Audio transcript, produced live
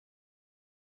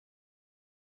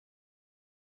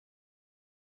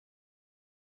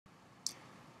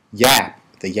YAP,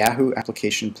 the Yahoo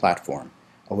application platform,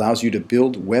 allows you to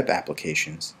build web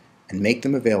applications and make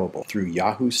them available through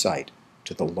Yahoo site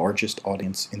to the largest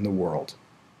audience in the world.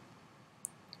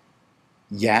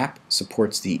 YAP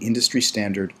supports the industry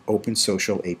standard Open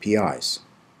Social APIs.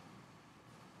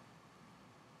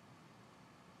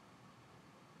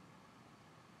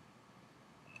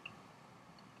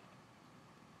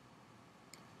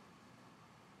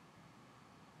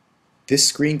 This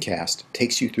screencast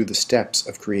takes you through the steps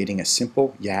of creating a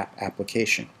simple YAP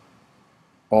application.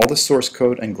 All the source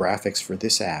code and graphics for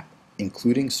this app,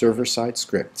 including server-side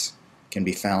scripts, can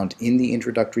be found in the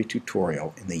introductory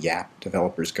tutorial in the YAP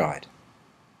Developer's Guide.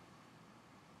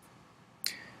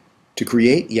 To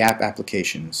create YAP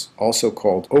applications, also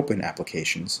called open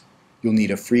applications, you'll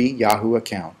need a free Yahoo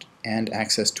account and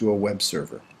access to a web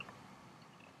server.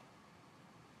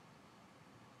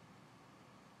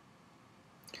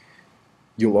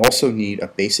 You'll also need a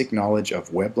basic knowledge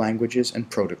of web languages and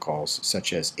protocols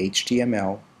such as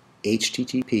HTML,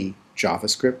 HTTP,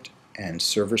 JavaScript, and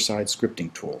server-side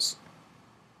scripting tools.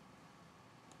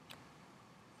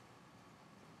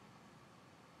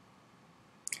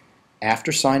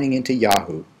 After signing into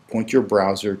Yahoo, point your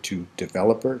browser to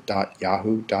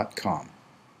developer.yahoo.com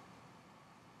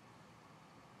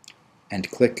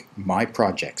and click My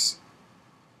Projects.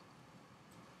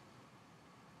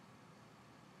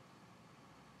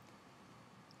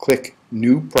 Click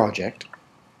New Project,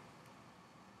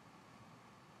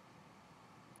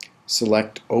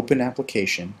 select Open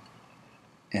Application,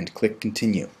 and click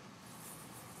Continue.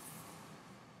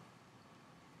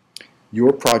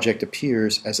 Your project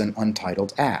appears as an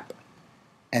untitled app.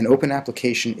 An open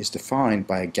application is defined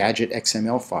by a gadget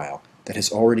XML file that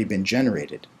has already been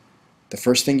generated. The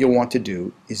first thing you'll want to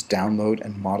do is download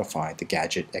and modify the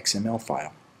gadget XML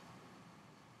file.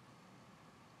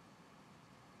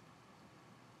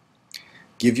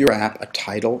 Give your app a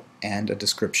title and a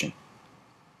description.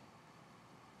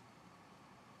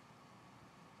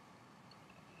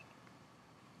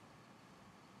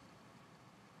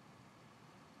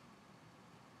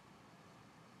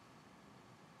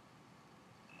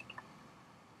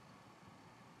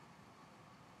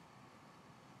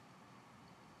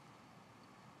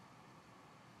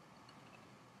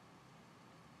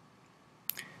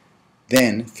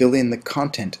 Then fill in the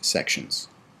content sections,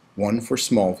 one for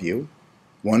small view,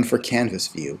 one for canvas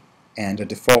view, and a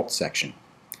default section.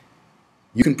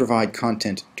 You can provide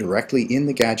content directly in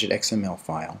the gadget XML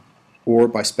file or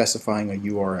by specifying a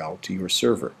URL to your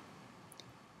server.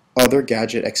 Other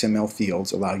gadget XML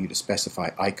fields allow you to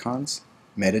specify icons,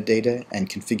 metadata, and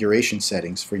configuration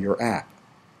settings for your app.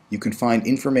 You can find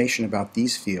information about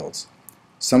these fields,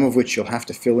 some of which you'll have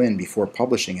to fill in before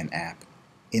publishing an app,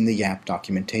 in the YAP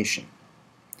documentation.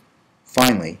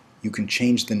 Finally, you can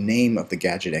change the name of the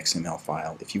gadget XML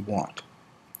file if you want.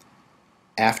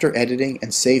 After editing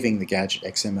and saving the gadget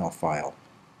XML file,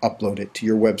 upload it to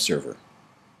your web server.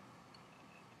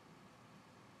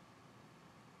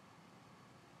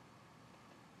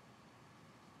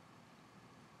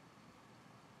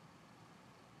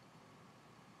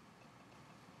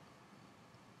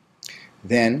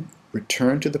 Then,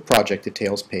 return to the Project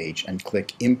Details page and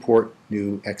click Import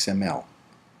New XML.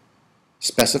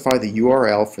 Specify the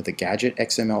URL for the gadget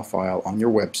XML file on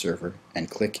your web server and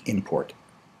click Import.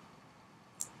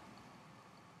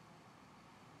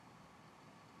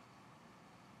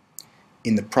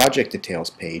 In the Project Details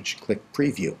page, click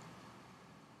Preview.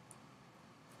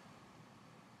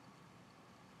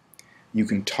 You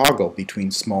can toggle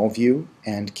between Small View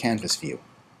and Canvas View.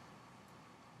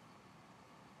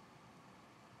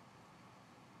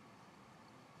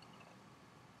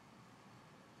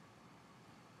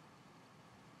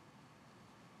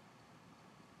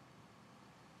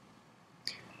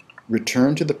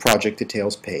 Return to the Project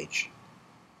Details page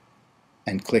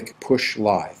and click Push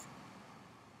Live.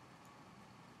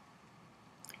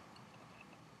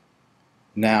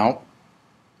 Now,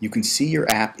 you can see your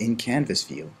app in Canvas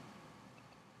view.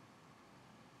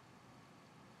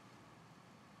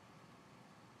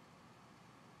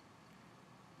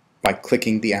 By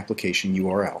clicking the application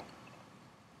URL.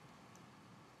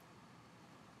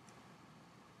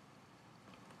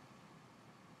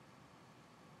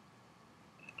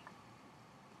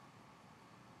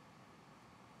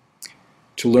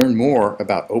 To learn more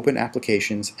about open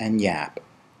applications and YAP,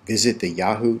 visit the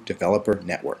Yahoo Developer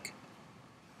Network.